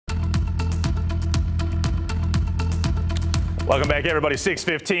Welcome back, everybody.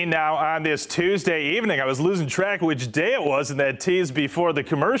 6:15 now on this Tuesday evening. I was losing track of which day it was in that tease before the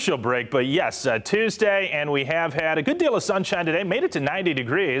commercial break. But yes, Tuesday, and we have had a good deal of sunshine today. Made it to 90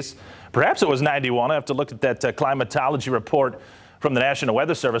 degrees. Perhaps it was 91. I have to look at that climatology report from the National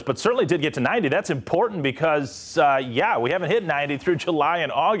Weather Service, but certainly did get to 90. That's important because, yeah, we haven't hit 90 through July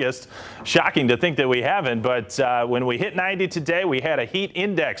and August. Shocking to think that we haven't, but when we hit 90 today, we had a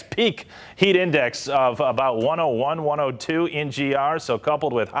peak heat index of about 101, 102 in GR, so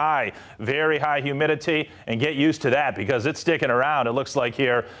coupled with very high humidity, and get used to that because it's sticking around, it looks like,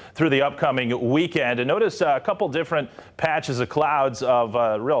 here through the upcoming weekend. And notice a couple different patches of clouds of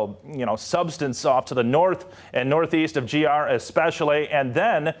real, substance off to the north and northeast of GR especially. And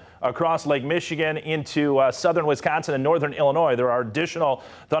then across Lake Michigan into southern Wisconsin and northern Illinois, there are additional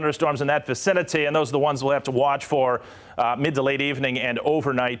thunderstorms in that vicinity, and those are the ones we'll have to watch for mid to late evening and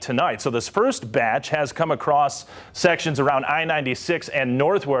overnight tonight. So this first batch has come across sections around I-96 and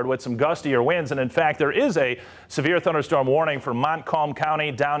northward with some gustier winds, and in fact there is a severe thunderstorm warning for Montcalm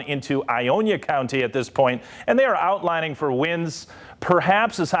County down into Ionia County at this point, and they are outlining for winds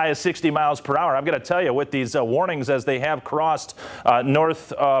perhaps as high as 60 miles per hour. I'm going to tell you, with these warnings as they have crossed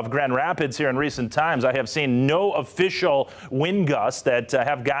north of Grand Rapids here in recent times, I have seen no official wind gusts that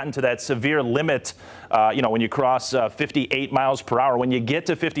have gotten to that severe limit. When you cross 58 miles per hour, when you get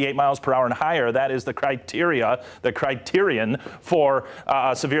to 58 miles per hour and higher, that is the criterion for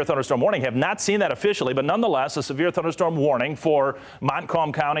a severe thunderstorm warning. Have not seen that officially, but nonetheless, a severe thunderstorm warning for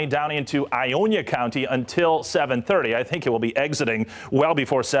Montcalm County down into Ionia County until 7:30. I think it will be exiting well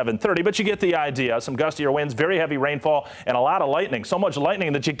before 7:30, but you get the idea. Some gustier winds, very heavy rainfall, and a lot of lightning. So much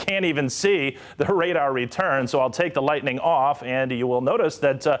lightning that you can't even see the radar return. So I'll take the lightning off, and you will notice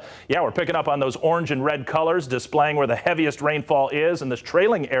that, yeah, we're picking up on those orange and red colors displaying where the heaviest rainfall is in this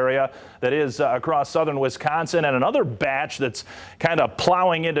trailing area that is across southern Wisconsin, and another batch that's kind of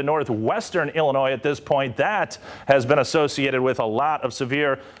plowing into northwestern Illinois at this point that has been associated with a lot of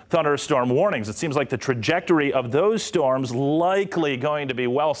severe thunderstorm warnings. It seems like the trajectory of those storms likely going to be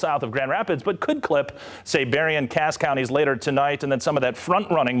well south of Grand Rapids, but could clip, say, Berrien, Cass counties later tonight, and then some of that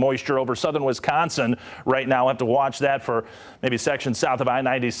front-running moisture over southern Wisconsin right now. We'll have to watch that for maybe sections south of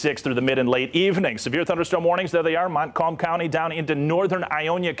I-96 through the mid and late evening. Severe thunderstorm warnings, there they are, Montcalm County down into northern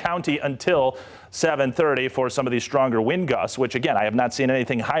Ionia County until 7:30 for some of these stronger wind gusts, which again, I have not seen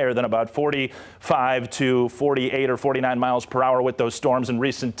anything higher than about 45 to 48 or 49 miles per hour with those storms in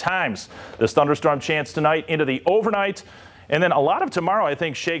recent times. This thunderstorm chance tonight into the overnight. And then a lot of tomorrow, I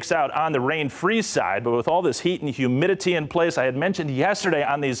think, shakes out on the rain-free side. But with all this heat and humidity in place, I had mentioned yesterday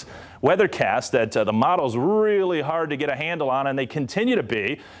on these weathercasts that the model's really hard to get a handle on, and they continue to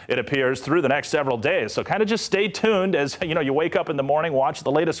be, it appears, through the next several days. So kind of just stay tuned as you wake up in the morning, watch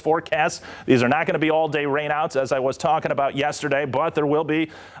the latest forecasts. These are not going to be all-day rainouts, as I was talking about yesterday, but there will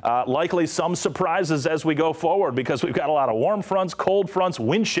be likely some surprises as we go forward because we've got a lot of warm fronts, cold fronts,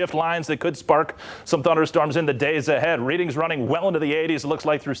 wind shift lines that could spark some thunderstorms in the days ahead. Readings running well into the 80s, it looks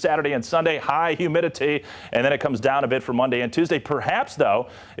like, through Saturday and Sunday. High humidity, and then it comes down a bit for Monday and Tuesday. Perhaps, though,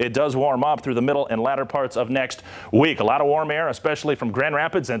 it does warm up through the middle and latter parts of next week. A lot of warm air, especially from Grand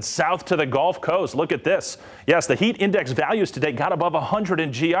Rapids and south to the Gulf Coast. Look at this. Yes, the heat index values today got above 100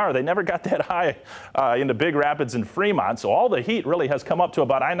 in GR. They never got that high into Big Rapids and Fremont. So all the heat really has come up to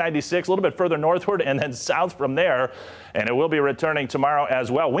about I-96, a little bit further northward, and then south from there. And it will be returning tomorrow as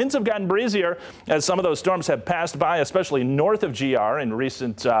well. Winds have gotten breezier as some of those storms have passed by, especially north of GR in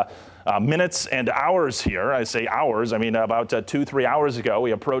recent minutes and hours here. I say hours, I mean about 2-3 hours ago,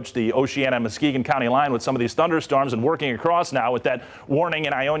 we approached the Oceana-Muskegon County line with some of these thunderstorms, and working across now with that warning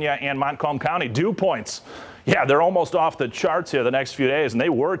in Ionia and Montcalm County. Dew points, yeah, they're almost off the charts here the next few days, and they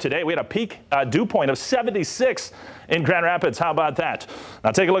were today. We had a peak dew point of 76 in Grand Rapids. How about that?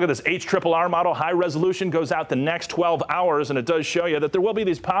 Now take a look at this HRRR model. High resolution goes out the next 12 hours, and it does show you that there will be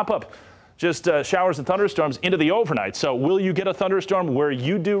these pop-up showers and thunderstorms into the overnight. So will you get a thunderstorm where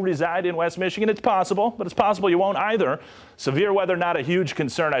you do reside in West Michigan? It's possible, but it's possible you won't either. Severe weather, not a huge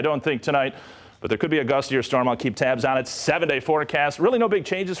concern, I don't think, tonight. But there could be a gustier storm. I'll keep tabs on it. 7-day forecast. Really no big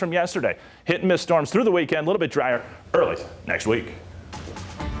changes from yesterday. Hit and miss storms through the weekend. A little bit drier early next week.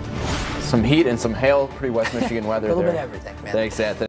 Some heat and some hail. Pretty West Michigan weather there. A little bit of everything, man. Thanks, Anthony.